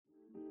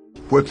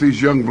What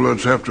these young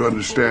bloods have to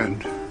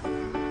understand,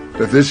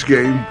 that this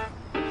game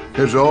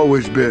has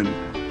always been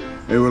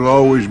and will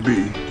always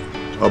be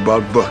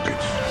about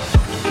buckets.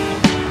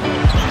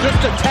 Just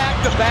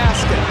attack the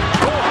basket.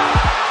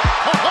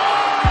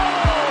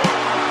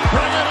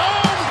 Bring it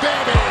home,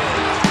 baby!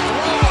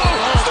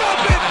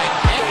 Stop it!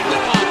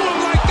 Don't do it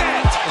like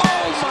that!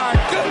 Oh my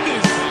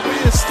goodness!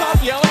 Will you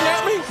stop yelling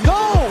at me?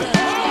 No!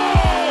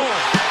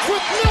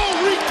 With no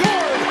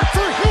regard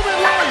for human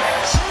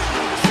life!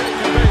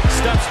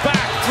 Steps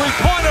back,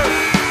 three-pointer,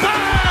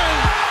 bang!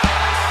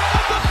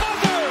 At the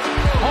buzzer!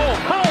 Oh,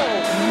 my.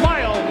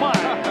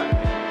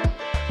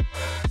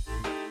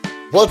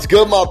 What's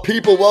good, my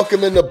people?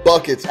 Welcome into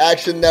Buckets,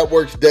 Action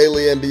Network's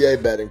daily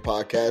NBA betting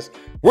podcast.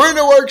 We're in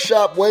the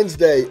workshop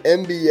Wednesday,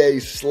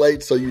 NBA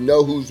slate, so you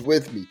know who's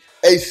with me.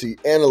 AC,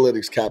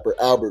 Analytics Capper,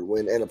 Albert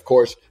Wynn, and of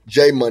course,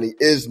 J Money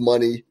is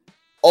Money.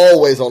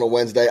 Always on a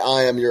Wednesday.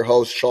 I am your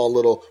host, Sean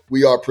Little.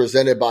 We are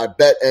presented by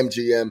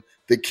BetMGM,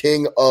 the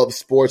king of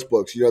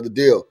sportsbooks. You know the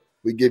deal.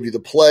 We give you the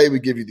play, we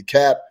give you the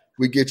cap,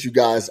 we get you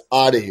guys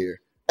out of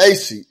here.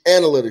 AC,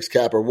 Analytics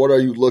Capper, what are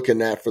you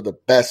looking at for the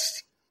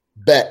best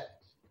bet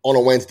on a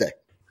Wednesday?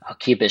 I'll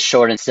keep it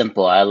short and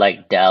simple. I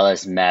like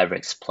Dallas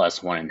Mavericks plus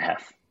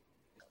 1.5.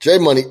 J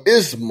Money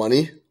is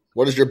Money.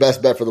 What is your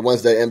best bet for the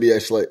Wednesday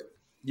NBA slate?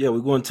 Yeah, we're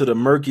going to the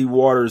murky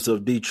waters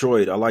of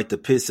Detroit. I like the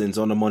Pistons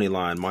on the money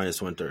line,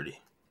 minus 130.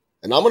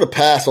 And I'm going to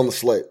pass on the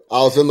slate.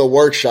 I was in the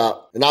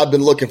workshop, and I've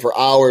been looking for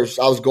hours.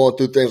 I was going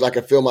through things. I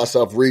could feel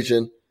myself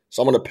reaching.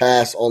 So I'm going to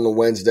pass on the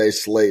Wednesday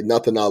slate.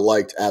 Nothing I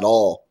liked at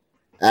all,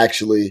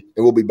 actually.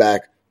 And we'll be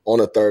back on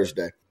a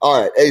Thursday. All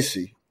right,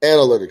 AC,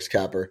 Analytics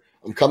Capper.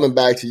 I'm coming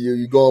back to you.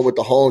 You're going with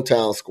the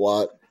hometown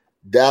squad.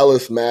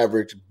 Dallas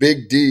Mavericks,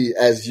 Big D,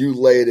 as you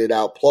laid it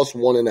out, plus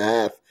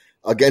 1.5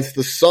 against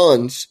the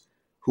Suns,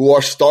 who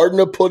are starting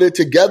to put it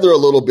together a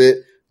little bit,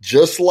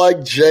 just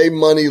like J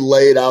Money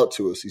laid out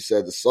to us. He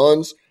said the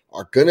Suns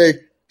are going to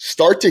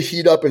start to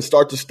heat up and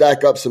start to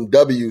stack up some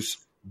W's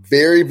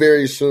very,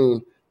 very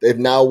soon. They've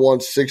now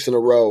won 6 in a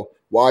row.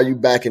 Why are you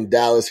back in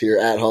Dallas here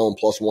at home,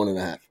 plus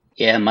 1.5?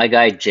 Yeah, my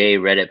guy Jay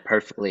read it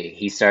perfectly.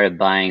 He started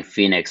buying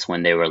Phoenix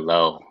when they were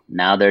low.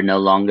 Now they're no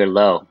longer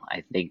low.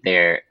 I think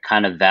they're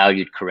kind of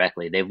valued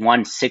correctly. They've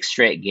won 6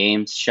 straight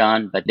games,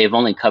 Sean, but they've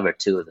only covered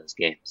 2 of those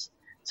games.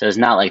 So it's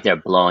not like they're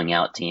blowing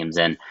out teams.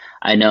 And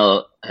I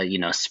know,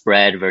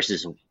 spread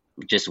versus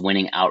just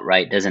winning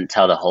outright doesn't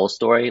tell the whole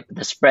story. But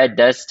the spread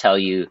does tell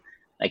you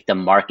like the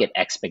market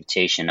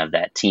expectation of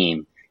that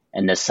team.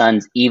 And the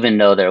Suns, even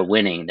though they're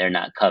winning, they're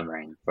not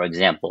covering. For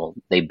example,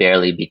 they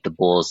barely beat the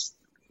Bulls,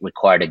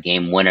 required a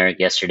game winner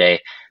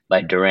yesterday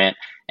by Durant.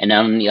 And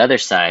on the other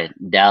side,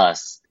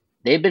 Dallas,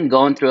 they've been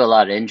going through a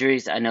lot of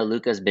injuries. I know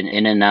Luka's been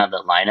in and out of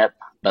the lineup,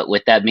 but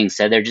with that being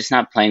said, they're just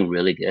not playing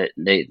really good.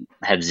 They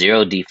have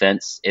zero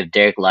defense. If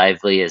Derek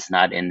Lively is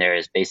not in there,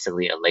 it's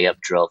basically a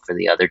layup drill for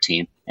the other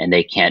team, and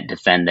they can't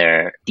defend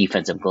their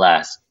defensive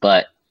glass.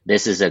 But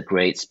this is a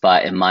great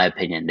spot, in my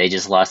opinion. They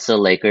just lost to the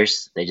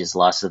Lakers. They just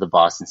lost to the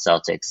Boston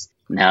Celtics.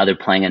 Now they're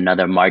playing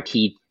another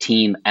marquee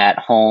team at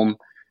home.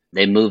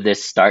 They moved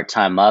this start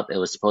time up. It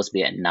was supposed to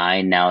be at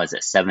 9. Now it's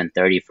at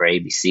 7:30 for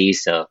ABC.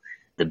 So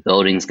the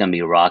building's going to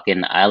be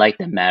rocking. I like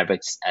the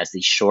Mavericks as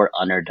the short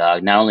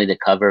underdog, not only to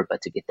cover,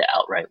 but to get the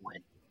outright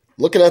win.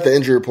 Looking at the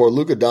injury report,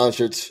 Luka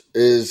Doncic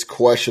is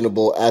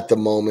questionable at the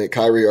moment.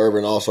 Kyrie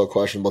Irving also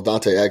questionable.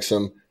 Dante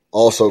Exum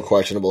also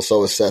questionable.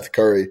 So is Seth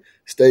Curry.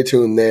 Stay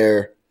tuned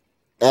there.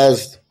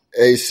 As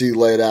AC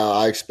laid out,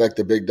 I expect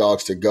the big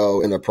dogs to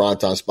go in a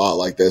primetime spot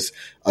like this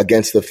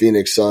against the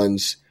Phoenix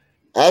Suns.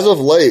 As of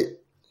late,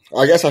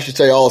 I guess I should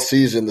say all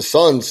season, the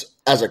Suns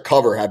as a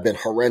cover have been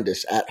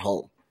horrendous at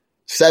home.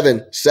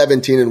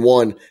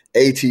 17-1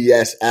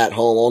 ATS at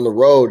home. On the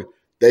road,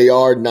 they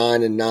are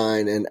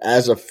 9-9. And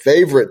as a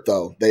favorite,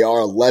 though, they are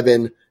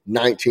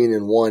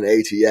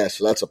 11-19-1 ATS.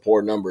 So that's a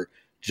poor number.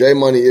 J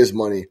Money is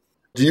Money.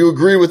 Do you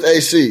agree with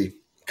AC?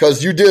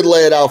 Because you did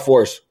lay it out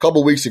for us a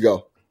couple weeks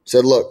ago.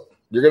 Said, look,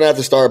 you're going to have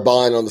to start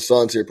buying on the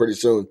Suns here pretty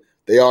soon.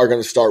 They are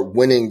going to start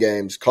winning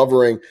games.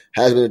 Covering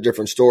has been a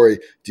different story.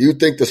 Do you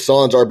think the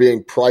Suns are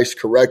being priced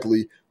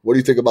correctly? What do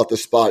you think about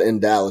this spot in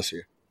Dallas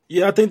here?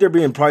 Yeah, I think they're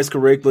being priced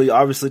correctly.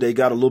 Obviously, they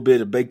got a little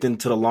bit baked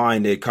into the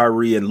line that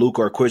Kyrie and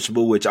Luka are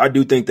questionable, which I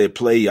do think they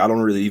play. I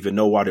don't really even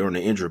know why they're on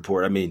the injury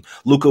report. I mean,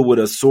 Luka with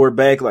a sore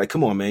back, like,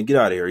 come on, man, get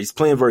out of here. He's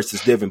playing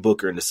versus Devin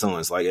Booker and the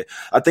Suns. Like,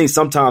 I think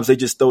sometimes they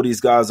just throw these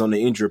guys on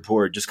the injury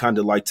report, just kind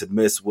of like to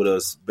mess with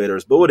us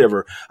bettors. But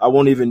whatever, I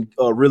won't even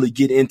really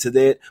get into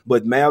that.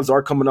 But Mavs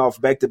are coming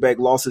off back-to-back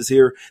losses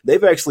here.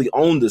 They've actually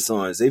owned the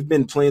Suns. They've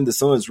been playing the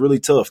Suns really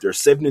tough. They're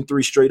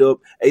 7-3 straight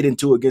up,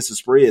 8-2 against the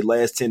spread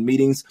last 10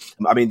 meetings.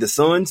 I mean, the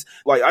Suns,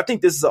 like, I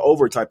think this is an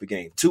over type of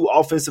game. Two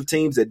offensive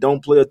teams that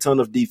don't play a ton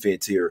of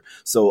defense here.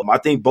 So I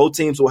think both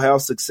teams will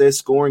have success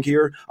scoring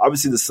here.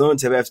 Obviously, the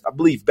Suns have, I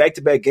believe,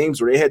 back-to-back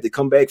games where they had to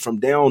come back from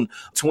down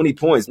 20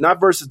 points, not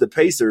versus the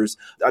Pacers.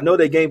 I know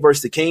they game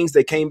versus the Kings.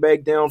 They came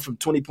back down from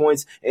 20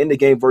 points, and the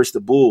game versus the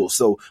Bulls.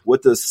 So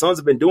what the Suns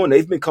have been doing,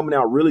 they've been coming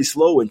out really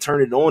slow and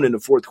turning it on in the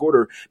fourth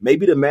quarter.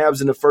 Maybe the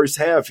Mavs in the first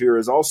half here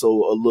is also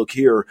a look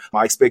here.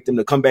 I expect them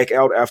to come back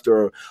out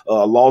after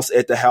a loss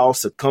at the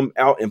house, to come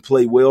out and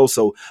play well.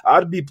 So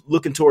I'd be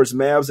looking towards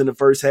Mavs in the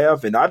first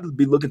half, and I'd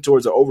be looking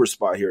towards an over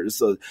spot here.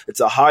 It's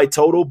a high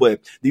total,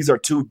 but these are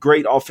two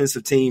great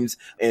offensive teams,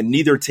 and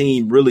neither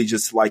team really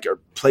just like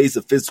plays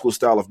the physical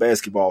style of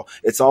basketball.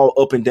 It's all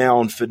up and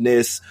down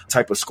finesse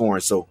type of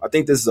scoring. So I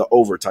think this is an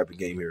over type of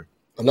game here.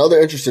 Another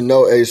interesting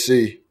note,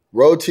 AC.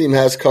 Road team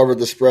has covered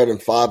the spread in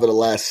 5 of the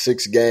last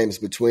 6 games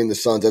between the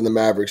Suns and the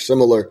Mavericks,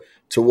 similar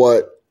to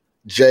what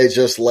Jay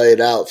just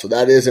laid out. So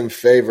that is in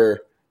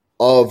favor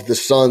of the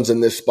Suns in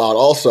this spot.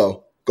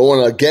 Also,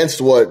 going against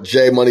what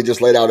Jay Money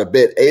just laid out a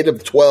bit, 8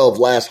 of 12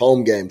 last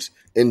home games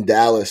in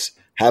Dallas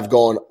have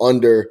gone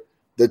under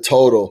the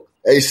total.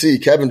 AC,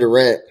 Kevin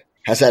Durant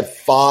has had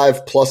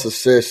 5+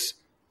 assists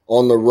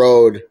on the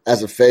road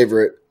as a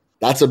favorite.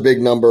 That's a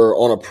big number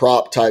on a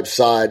prop type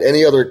side.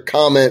 Any other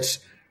comments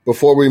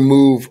before we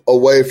move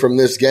away from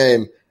this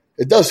game?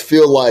 It does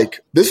feel like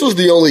this was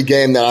the only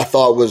game that I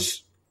thought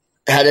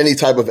had any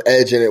type of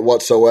edge in it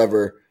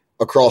whatsoever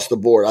across the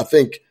board. I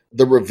think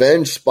the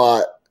revenge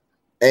spot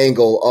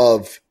angle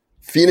of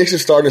Phoenix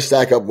is starting to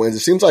stack up wins.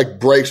 It seems like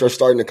breaks are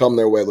starting to come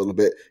their way a little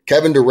bit.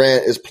 Kevin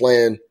Durant is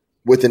playing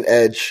with an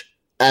edge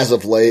as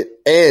of late,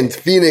 and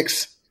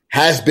Phoenix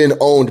has been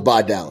owned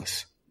by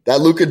Dallas.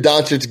 That Luka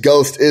Doncic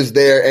ghost is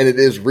there, and it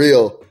is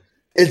real.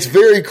 It's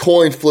very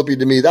coin flippy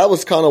to me. That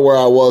was kind of where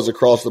I was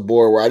across the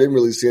board, where I didn't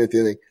really see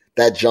anything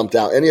that jumped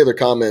out. Any other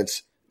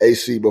comments,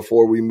 AC,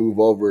 before we move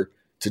over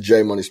to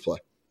Jay Money's play?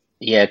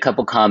 Yeah, a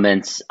couple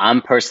comments.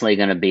 I'm personally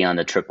going to be on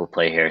the triple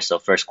play here. So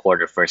first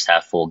quarter, first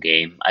half, full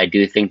game. I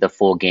do think the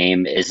full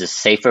game is a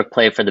safer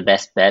play for the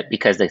best bet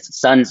because the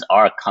Suns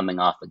are coming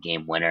off a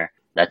game winner.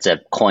 That's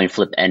a coin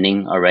flip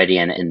ending already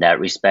in that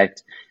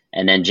respect.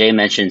 And then Jay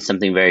mentioned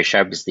something very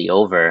sharp is the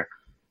over.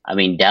 I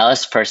mean,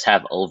 Dallas first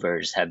half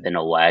overs have been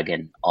a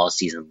wagon all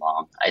season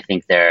long. I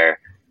think they're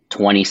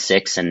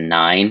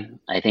 26-9,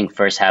 I think,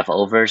 first half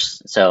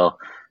overs. So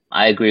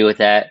I agree with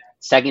that.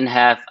 Second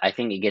half, I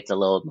think it gets a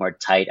little more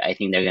tight. I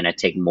think they're going to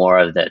take more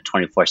of the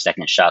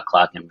 24-second shot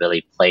clock and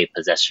really play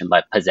possession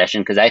by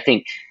possession. Because I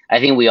think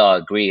we all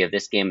agree if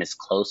this game is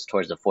close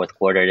towards the fourth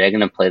quarter, they're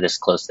going to play this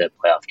close to a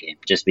playoff game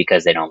just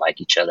because they don't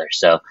like each other.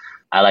 So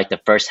I like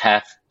the first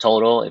half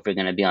total if you're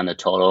going to be on the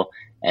total,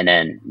 and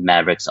then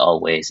Mavericks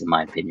always, in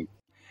my opinion.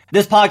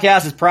 This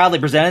podcast is proudly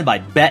presented by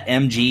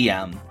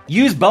BetMGM.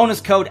 Use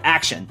bonus code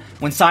ACTION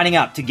when signing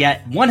up to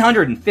get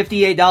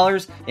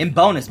 $158 in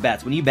bonus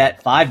bets when you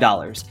bet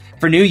 $5.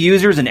 For new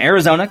users in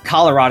Arizona,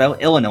 Colorado,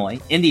 Illinois,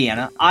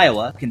 Indiana,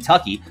 Iowa,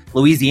 Kentucky,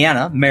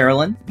 Louisiana,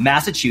 Maryland,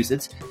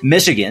 Massachusetts,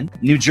 Michigan,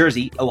 New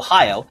Jersey,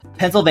 Ohio,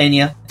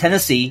 Pennsylvania,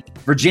 Tennessee,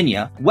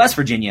 Virginia, West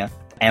Virginia,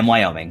 and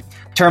Wyoming.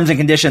 Terms and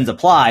conditions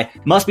apply.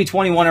 Must be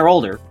 21 or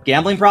older.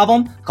 Gambling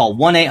problem? Call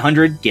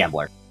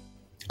 1-800-GAMBLER.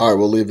 All right,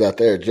 we'll leave that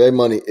there. Jay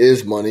Money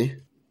is money.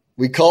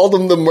 We called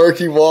them the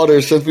murky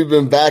waters since we've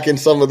been backing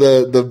some of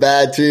the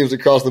bad teams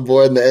across the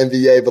board in the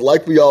NBA. But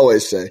like we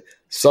always say,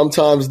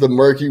 sometimes the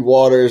murky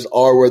waters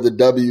are where the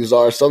W's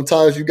are.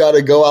 Sometimes you got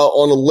to go out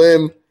on a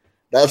limb.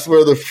 That's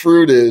where the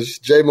fruit is.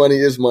 Jay Money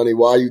is money.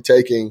 Why are you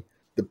taking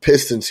the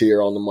Pistons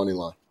here on the money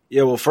line?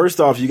 Yeah, well, first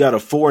off, you got a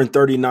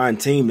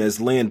 4-39 team that's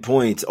laying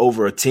points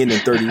over a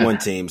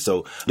 10-31 team.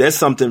 So that's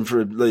something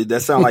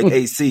that sound like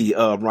AC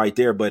right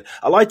there. But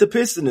I like the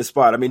Pistons in this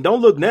spot. I mean, don't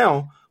look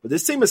now, but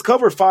this team has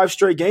covered 5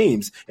 straight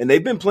games, and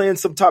they've been playing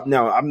some top.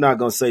 Now, I'm not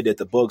going to say that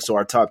the Bucks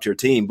are a top-tier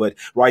team, but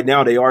right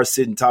now they are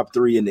sitting top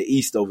 3 in the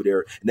East over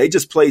there, and they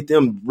just played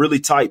them really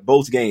tight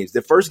both games.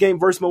 The first game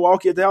versus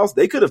Milwaukee at the house,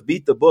 they could have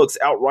beat the Bucks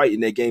outright in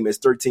that game as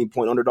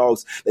 13-point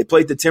underdogs. They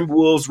played the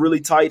Timberwolves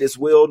really tight as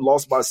well,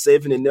 lost by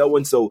 7 in that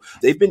one, so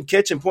they've been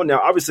catching points.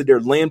 Now, obviously,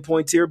 they're laying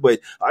points here, but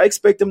I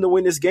expect them to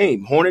win this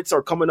game. Hornets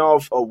are coming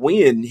off a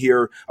win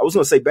here. I was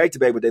going to say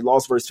back-to-back, but they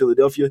lost versus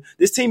Philadelphia.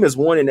 This team is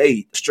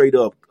 1-8 straight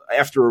up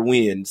after a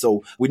win.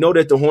 So we know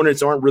that the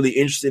Hornets aren't really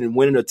interested in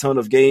winning a ton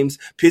of games.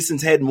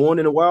 Pistons hadn't won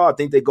in a while. I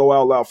think they go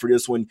all out for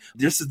this one.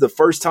 This is the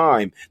first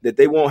time that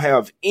they won't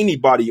have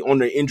anybody on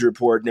their injury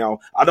report. Now,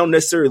 I don't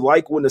necessarily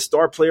like when the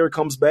star player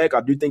comes back.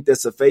 I do think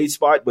that's a fade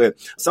spot, but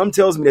some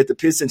tells me that the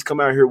Pistons come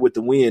out here with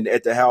the win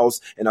at the house,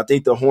 and I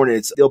think the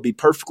Hornets, they'll be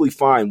perfectly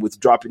fine with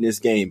dropping this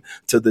game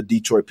to the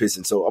Detroit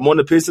Pistons. So I'm on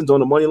the Pistons on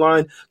the money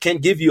line.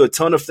 Can't give you a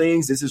ton of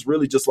things. This is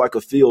really just like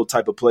a field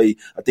type of play.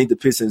 I think the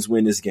Pistons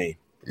win this game.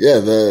 Yeah,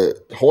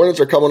 the Hornets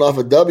are coming off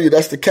a W.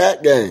 That's the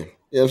cat game.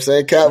 You know what I'm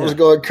saying? Cat was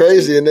going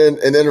crazy and then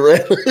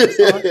ran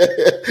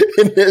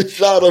and then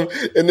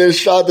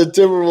shot the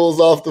Timberwolves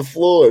off the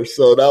floor.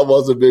 So that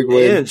was a big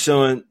win. And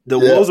Sean, the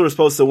Wolves were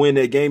supposed to win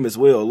that game as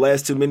well.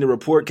 Last 2 minute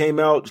report came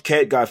out.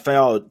 Cat got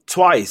fouled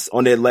twice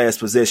on that last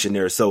possession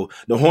there. So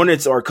the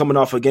Hornets are coming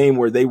off a game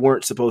where they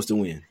weren't supposed to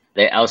win.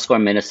 They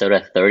outscored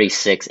Minnesota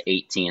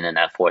 36-18 in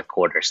that fourth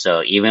quarter.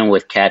 So even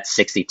with Cat's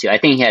 62, I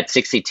think he had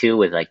 62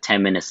 with like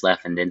 10 minutes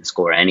left and didn't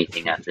score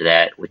anything after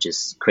that, which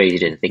is crazy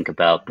to think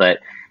about. But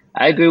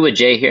I agree with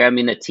Jay here. I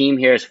mean, the team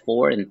here is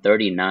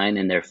 4-39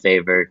 in their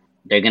favor.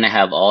 They're going to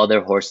have all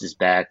their horses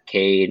back.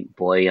 Cade,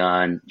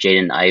 Boyan,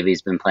 Jaden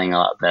Ivey's been playing a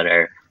lot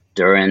better.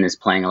 Duran is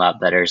playing a lot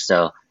better.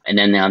 So, and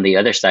then on the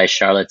other side,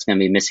 Charlotte's going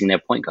to be missing their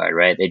point guard,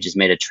 right? They just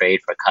made a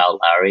trade for Kyle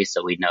Lowry,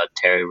 so we know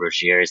Terry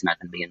Rozier is not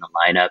going to be in the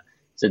lineup.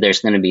 So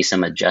there's going to be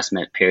some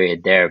adjustment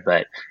period there.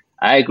 But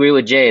I agree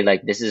with Jay.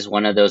 Like, this is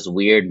one of those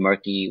weird,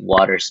 murky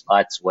water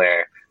spots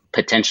where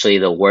potentially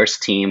the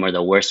worst team or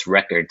the worst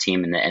record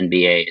team in the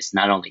NBA is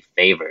not only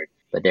favored,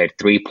 but they're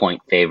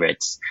 3-point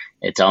favorites.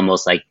 It's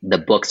almost like the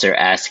books are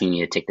asking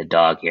you to take the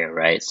dog here,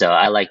 right? So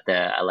I like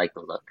the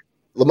look.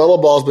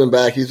 LaMelo Ball's been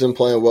back. He's been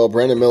playing well.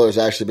 Brandon Miller's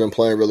actually been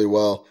playing really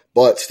well.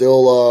 But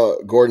still,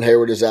 Gordon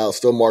Hayward is out.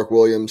 Still Mark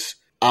Williams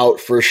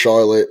out for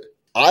Charlotte.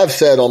 I've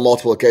said on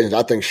multiple occasions,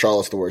 I think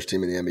Charlotte's the worst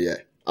team in the NBA.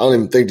 I don't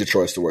even think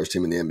Detroit's the worst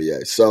team in the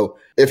NBA. So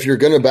if you're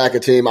going to back a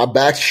team, I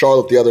backed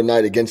Charlotte the other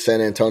night against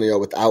San Antonio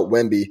without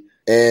Wemby,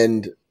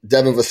 and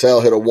Devin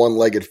Vassell hit a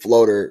one-legged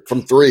floater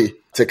from 3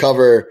 to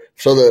cover,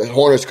 so the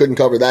Hornets couldn't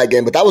cover that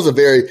game. But that was a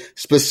very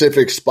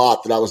specific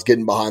spot that I was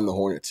getting behind the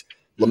Hornets.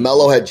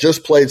 LaMelo had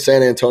just played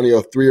San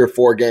Antonio 3 or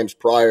 4 games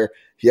prior.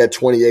 He had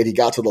 28. He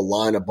got to the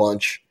line a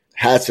bunch,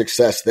 had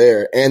success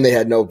there, and they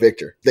had no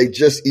Victor. They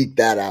just eked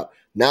that out.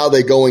 Now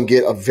they go and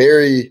get a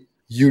very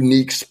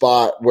unique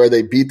spot where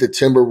they beat the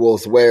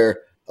Timberwolves, where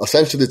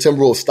essentially the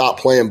Timberwolves stopped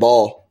playing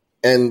ball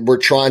and we're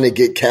trying to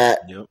get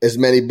Cat as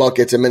many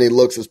buckets and many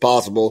looks as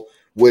possible,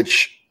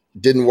 which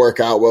didn't work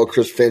out well.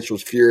 Chris Finch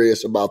was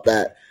furious about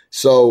that.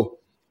 So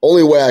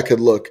only way I could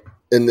look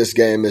in this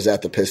game is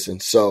at the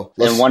Pistons. So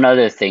and one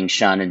other thing,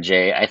 Sean and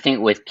Jay, I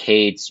think with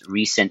Cade's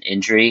recent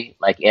injury,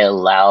 like, it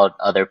allowed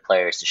other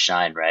players to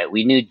shine, right?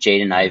 We knew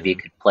Jaden Ivey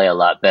could play a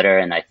lot better,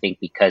 and I think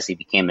because he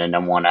became the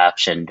number one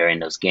option during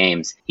those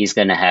games, he's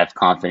going to have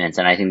confidence.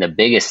 And I think the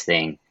biggest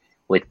thing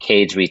with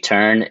Cade's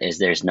return is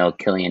there's no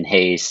Killian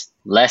Hayes.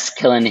 Less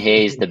Killian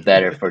Hayes, the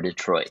better for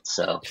Detroit.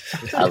 So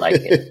I like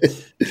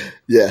it.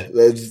 Yeah,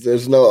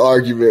 there's no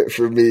argument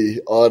for me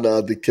on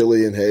the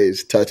Killian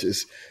Hayes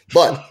touches.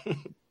 But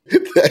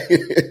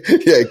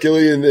yeah,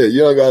 Killian, you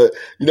don't got it.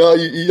 You know,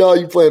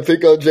 you playing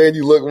pickup, Jay, and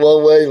you look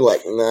one way, you're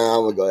like, nah,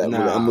 I'm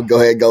gonna go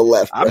ahead and go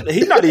left.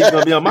 He's not even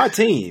gonna be on my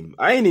team.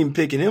 I ain't even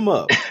picking him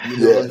up. You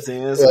know what I'm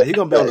saying? So he's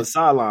gonna be on the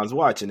sidelines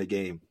watching the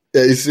game.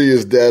 AC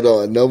is dead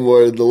on. No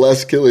more. The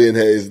less Killian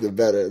Hayes, the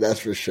better. That's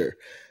for sure.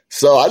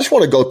 So I just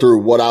want to go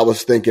through what I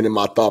was thinking in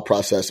my thought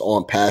process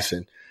on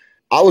passing.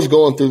 I was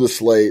going through the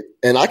slate,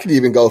 and I could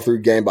even go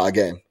through game by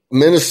game.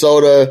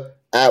 Minnesota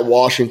at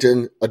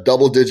Washington, a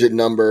double-digit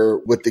number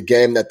with the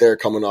game that they're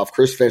coming off.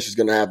 Chris Finch is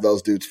going to have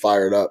those dudes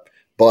fired up,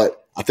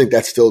 but I think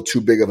that's still too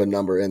big of a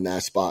number in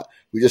that spot.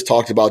 We just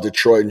talked about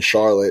Detroit and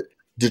Charlotte.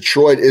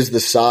 Detroit is the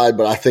side,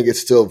 but I think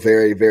it's still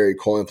very, very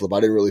coin flip.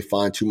 I didn't really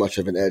find too much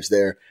of an edge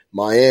there.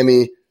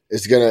 Miami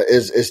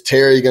is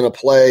Terry going to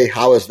play?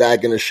 How is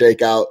that going to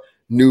shake out?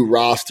 New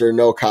roster,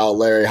 no Kyle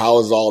Lowry. How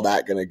is all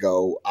that going to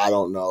go? I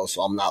don't know,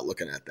 so I'm not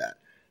looking at that.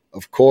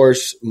 Of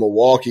course,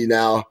 Milwaukee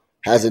now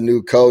has a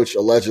new coach.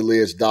 Allegedly,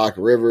 it's Doc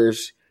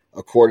Rivers,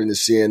 according to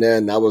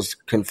CNN. That was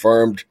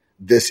confirmed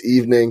this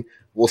evening.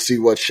 We'll see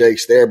what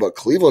shakes there. But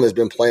Cleveland has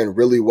been playing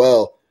really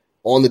well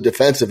on the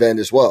defensive end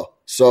as well.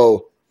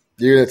 So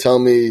you're going to tell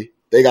me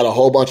they got a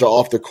whole bunch of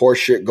off-the-court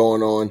shit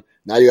going on.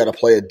 Now you got to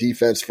play a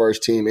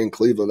defense-first team in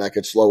Cleveland that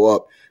could slow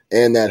up,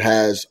 and that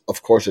has,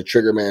 of course, a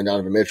trigger man,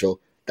 Donovan Mitchell,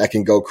 that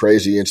can go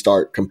crazy and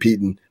start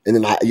competing. And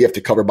then you have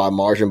to cover by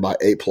margin by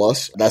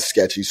 8+. That's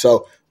sketchy.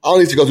 So I don't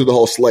need to go through the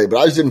whole slate, but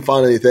I just didn't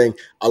find anything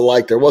I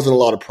liked. There wasn't a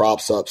lot of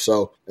props up.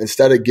 So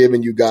instead of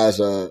giving you guys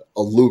a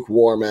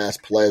lukewarm-ass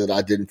play that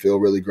I didn't feel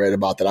really great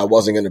about, that I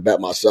wasn't going to bet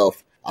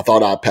myself, I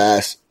thought I'd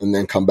pass and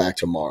then come back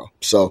tomorrow.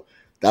 So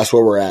that's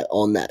where we're at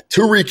on that.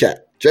 To recap,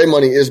 J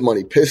Money is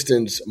money.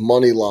 Pistons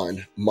money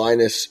line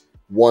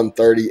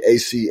 -130.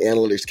 AC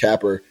Analytics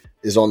Capper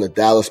is on the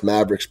Dallas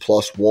Mavericks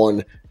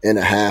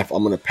 +1.5.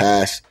 I'm going to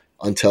pass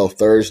until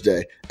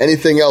Thursday.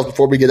 Anything else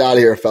before we get out of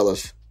here,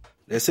 fellas?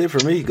 That's it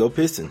for me. Go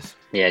Pistons.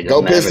 Yeah,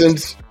 go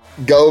Pistons.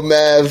 Go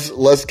Mavs.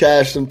 Let's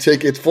cash some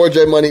tickets. For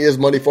J Money is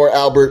money. For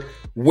Albert,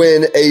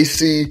 win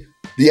AC,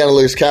 the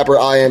Analytics Capper.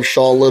 I am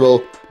Sean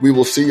Little. We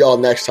will see y'all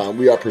next time.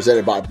 We are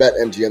presented by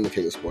BetMGM, the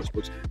King of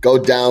Sportsbooks. Go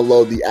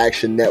download the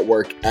Action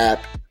Network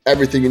app.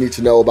 Everything you need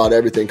to know about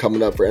everything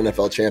coming up for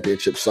NFL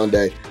Championship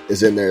Sunday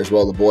is in there as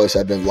well. The boys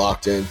have been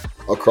locked in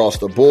across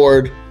the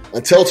board.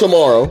 Until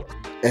tomorrow,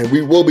 and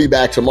we will be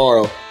back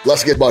tomorrow.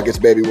 Let's get buckets,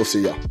 baby. We'll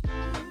see y'all.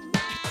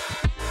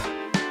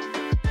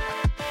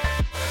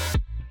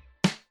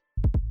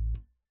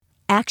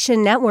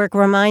 Action Network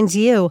reminds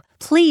you,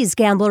 please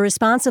gamble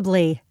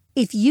responsibly.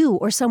 If you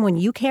or someone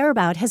you care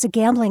about has a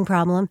gambling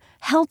problem,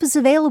 help is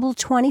available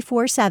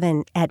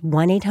 24/7 at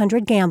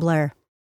 1-800-GAMBLER.